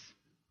truth.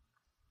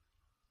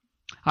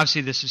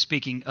 Obviously, this is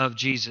speaking of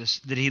Jesus,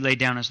 that he laid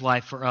down his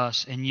life for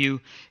us. And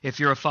you, if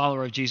you're a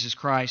follower of Jesus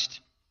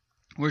Christ,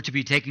 we're to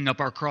be taking up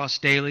our cross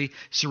daily,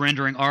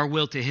 surrendering our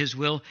will to his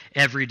will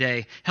every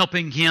day,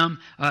 helping him,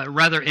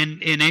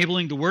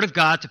 enabling the Word of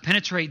God to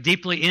penetrate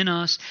deeply in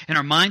us, in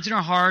our minds and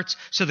our hearts,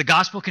 so the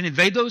gospel can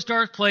invade those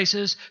dark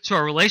places, so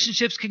our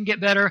relationships can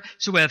get better,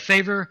 so we have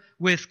favor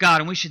with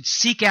God. And we should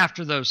seek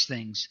after those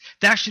things.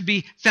 That should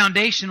be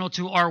foundational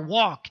to our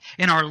walk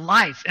and our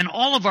life and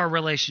all of our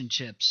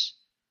relationships.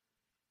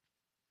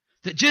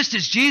 That just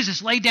as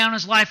Jesus laid down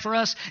his life for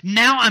us,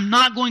 now I'm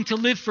not going to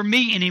live for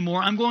me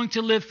anymore. I'm going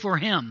to live for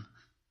him.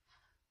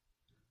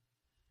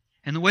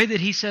 And the way that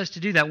he says to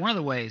do that, one of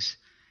the ways,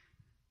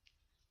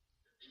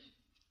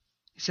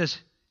 he says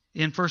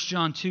in 1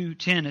 John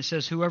 2:10, it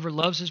says, whoever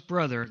loves his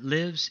brother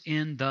lives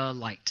in the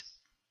light.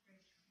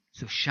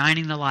 So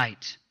shining the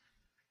light,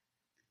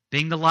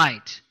 being the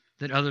light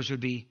that others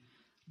would be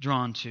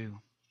drawn to.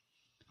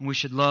 And we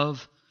should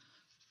love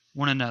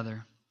one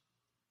another.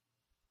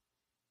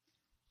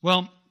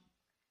 Well,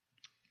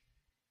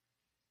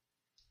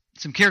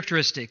 some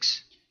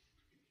characteristics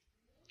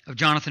of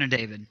Jonathan and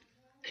David.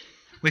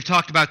 We've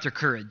talked about their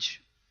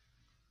courage.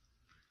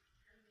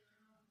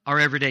 Our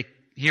everyday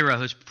hero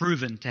has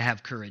proven to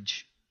have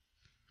courage.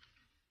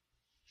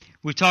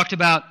 We've talked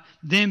about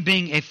them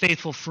being a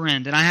faithful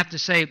friend. And I have to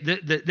say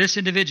that this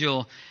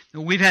individual,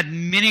 we've had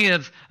many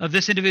of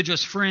this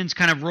individual's friends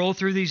kind of roll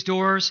through these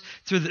doors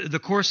through the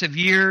course of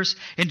years.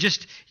 And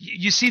just,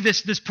 you see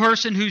this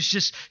person who's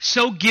just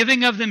so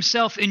giving of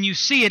themselves, and you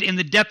see it in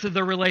the depth of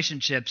their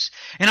relationships.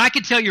 And I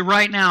can tell you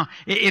right now,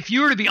 if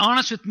you were to be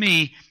honest with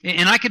me,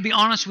 and I could be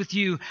honest with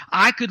you,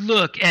 I could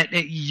look at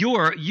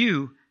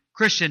you,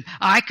 Christian,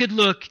 I could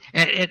look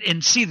at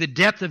and see the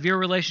depth of your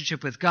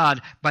relationship with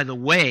God by the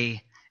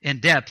way and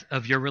depth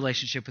of your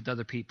relationship with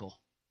other people.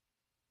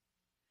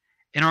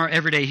 And our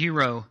everyday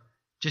hero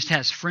just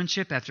has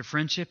friendship after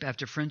friendship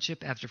after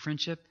friendship after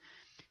friendship.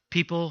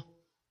 People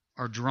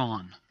are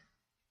drawn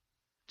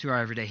to our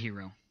everyday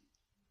hero.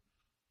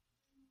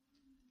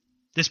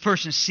 This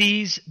person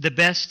sees the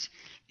best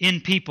in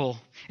people.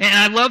 And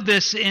I love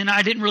this, and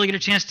I didn't really get a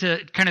chance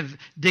to kind of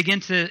dig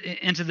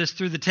into this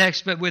through the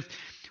text, but with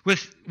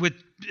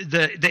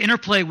the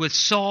interplay with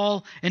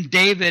Saul and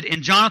David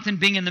and Jonathan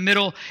being in the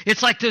middle,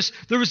 it's like this.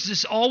 There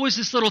was always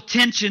this little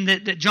tension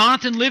that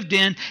Jonathan lived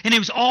in, and he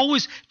was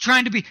always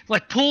trying to be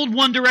like pulled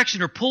one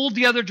direction or pulled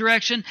the other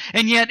direction.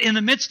 And yet in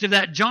the midst of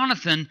that,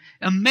 Jonathan,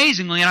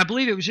 amazingly, and I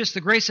believe it was just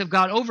the grace of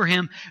God over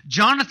him,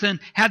 Jonathan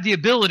had the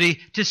ability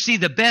to see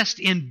the best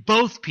in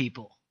both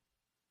people.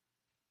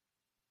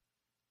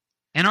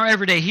 And our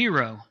everyday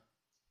hero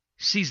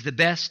sees the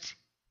best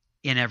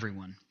in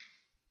everyone.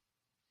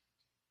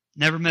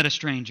 Never met a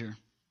stranger.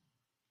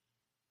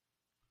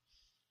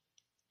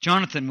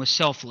 Jonathan was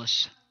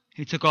selfless.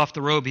 He took off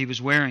the robe he was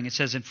wearing. It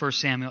says in 1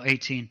 Samuel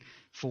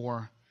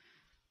 18:4.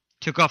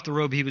 Took off the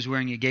robe he was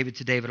wearing. He gave it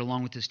to David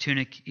along with his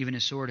tunic, even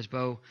his sword, his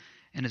bow,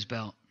 and his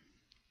belt.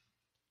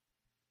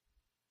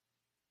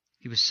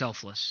 He was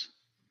selfless.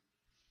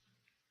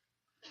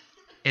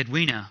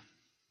 Edwina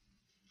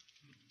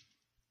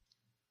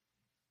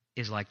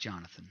is like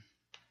Jonathan.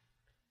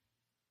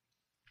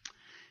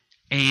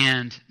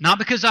 And not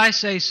because I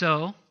say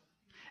so,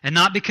 and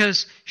not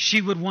because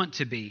she would want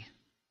to be.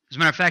 As a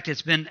matter of fact,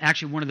 it's been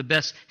actually one of the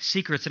best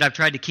secrets that I've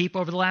tried to keep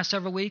over the last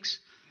several weeks,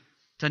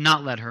 to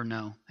not let her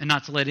know, and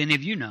not to let any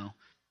of you know,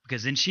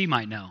 because then she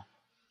might know.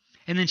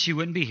 And then she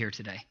wouldn't be here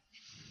today.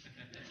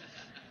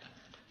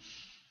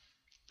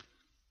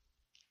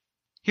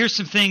 Here's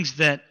some things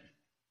that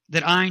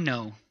I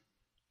know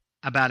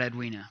about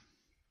Edwina.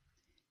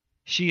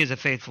 She is a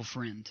faithful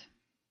friend.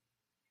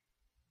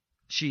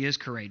 She is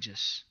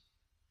courageous.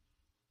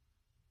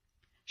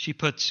 She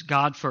puts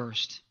God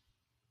first.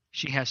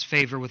 She has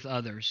favor with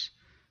others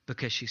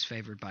because she's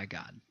favored by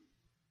God.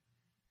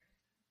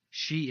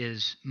 She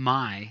is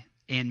my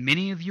and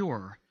many of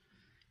your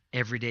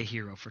everyday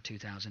hero for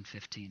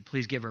 2015.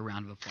 Please give her a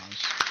round of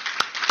applause.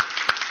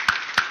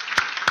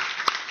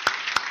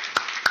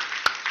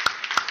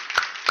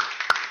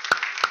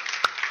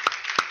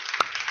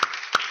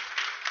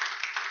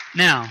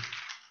 Now,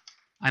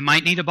 I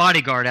might need a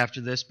bodyguard after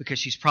this because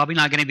she's probably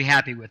not going to be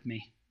happy with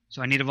me.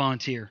 So I need a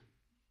volunteer.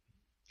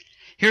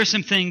 Here are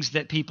some things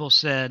that people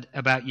said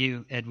about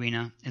you,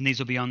 Edwina, and these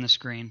will be on the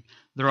screen.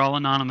 They're all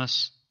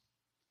anonymous.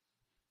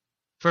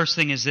 First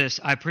thing is this: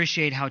 I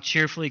appreciate how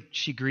cheerfully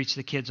she greets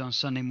the kids on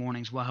Sunday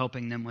mornings while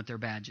helping them with their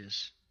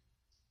badges.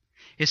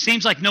 It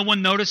seems like no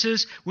one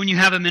notices when you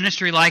have a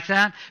ministry like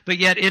that, but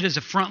yet it is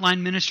a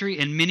frontline ministry,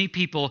 and many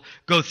people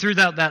go through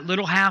that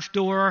little half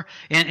door,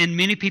 and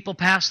many people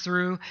pass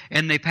through,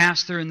 and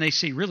they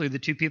see really the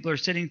two people are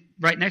sitting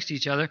right next to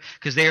each other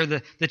because they are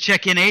the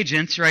check-in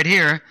agents right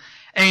here.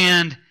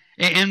 And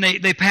And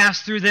they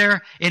pass through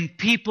there, and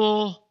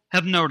people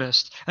have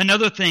noticed.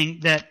 Another thing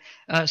that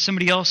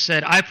somebody else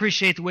said, I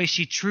appreciate the way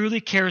she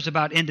truly cares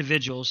about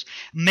individuals,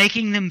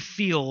 making them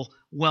feel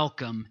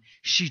welcome.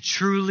 She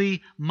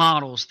truly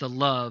models the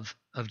love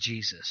of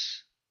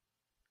Jesus.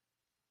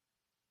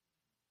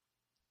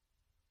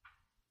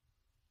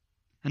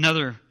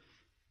 Another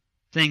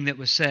thing that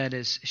was said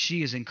is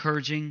she is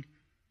encouraging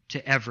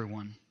to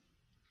everyone.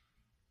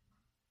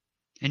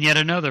 And yet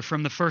another,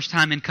 from the first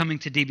time in coming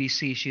to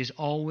DBC, she has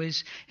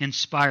always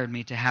inspired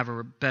me to have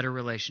a better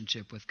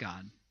relationship with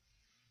God.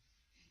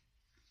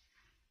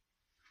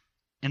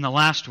 And the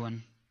last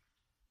one,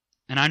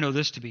 and I know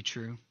this to be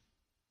true,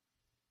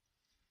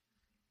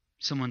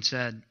 someone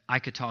said, I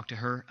could talk to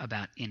her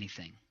about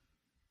anything.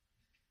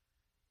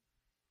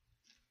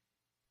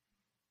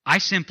 I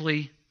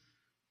simply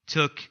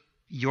took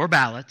your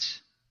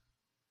ballots,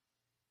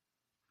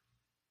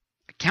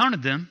 I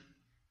counted them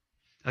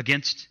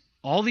against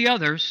all the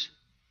others.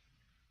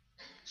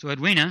 So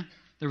Edwina,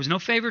 there was no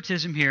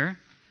favoritism here,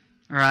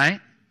 all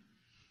right?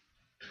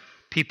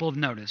 People have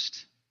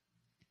noticed.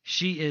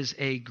 She is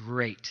a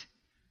great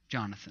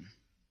Jonathan.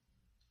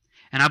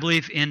 And I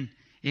believe in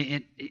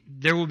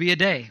there will be a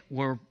day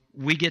where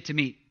we get to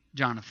meet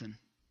Jonathan.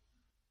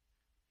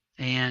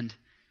 And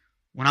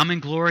when I'm in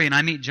glory and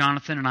I meet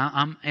Jonathan and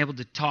I'm able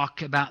to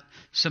talk about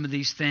some of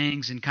these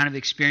things and kind of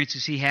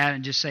experiences he had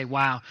and just say,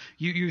 wow,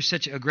 you're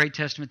such a great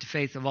testament to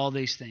faith of all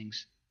these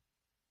things.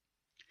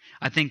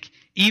 I think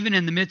even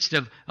in the midst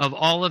of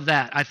all of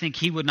that, I think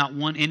he would not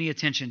want any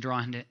attention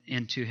drawn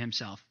into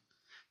himself,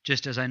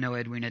 just as I know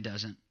Edwina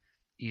doesn't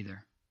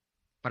either.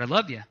 But I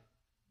love you,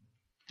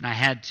 and I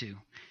had to.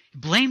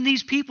 Blame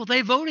these people.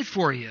 They voted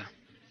for you.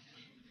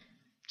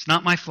 It's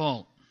not my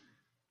fault,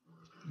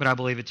 but I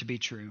believe it to be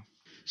true.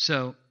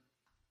 So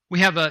we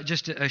have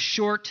just a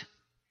short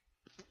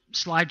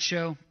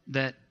slideshow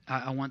that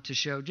I want to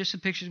show. Just some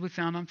pictures we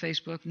found on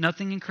Facebook.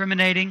 Nothing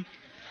incriminating.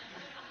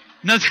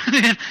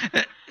 Nothing.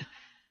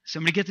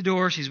 Somebody get the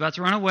door. She's about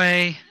to run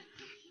away.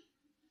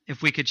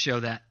 If we could show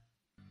that.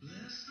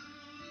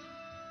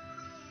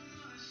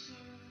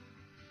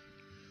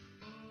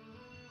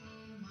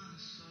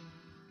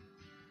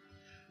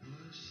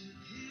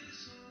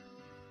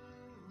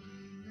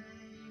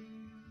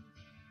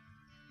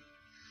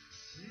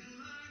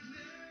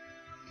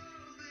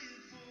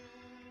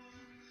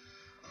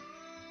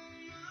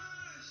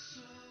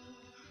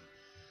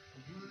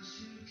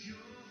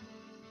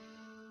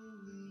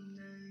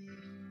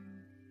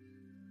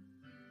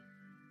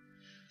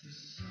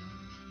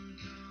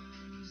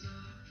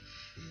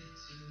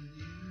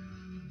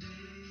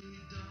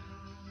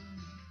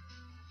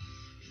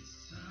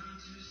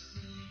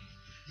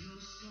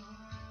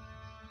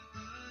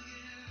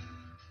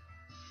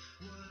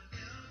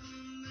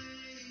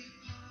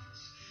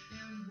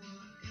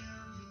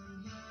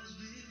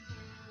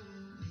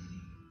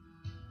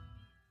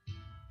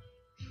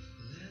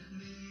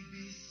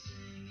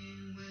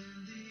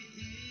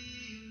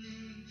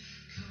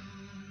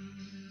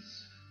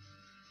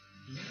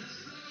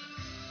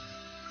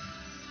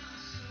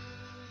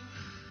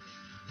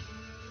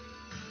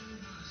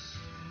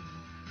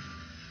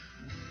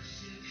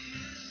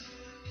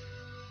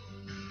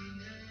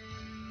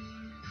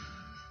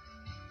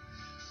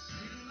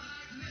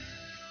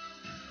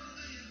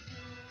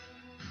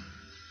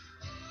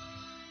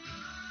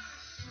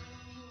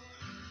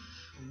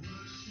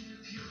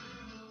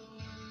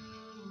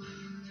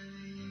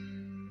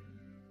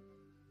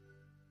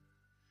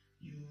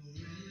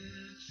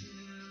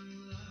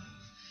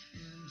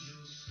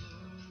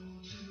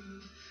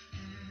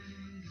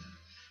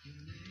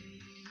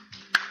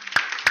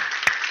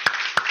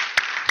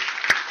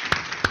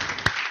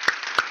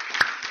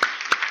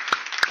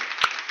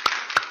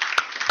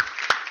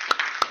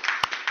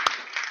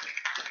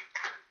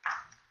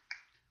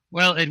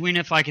 Well,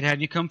 Edwina, if I could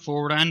have you come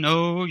forward. I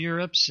know you're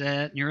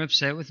upset, and you're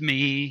upset with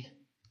me.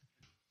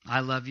 I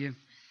love you.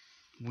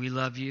 We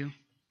love you.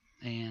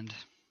 And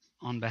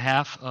on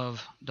behalf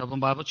of Dublin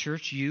Bible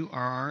Church, you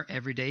are our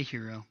everyday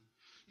hero.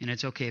 And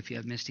it's okay if you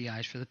have misty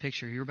eyes for the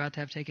picture you're about to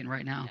have taken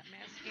right now. Got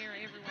mascara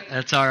everywhere.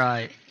 That's all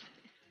right.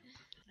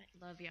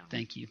 Love y'all.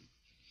 Thank you.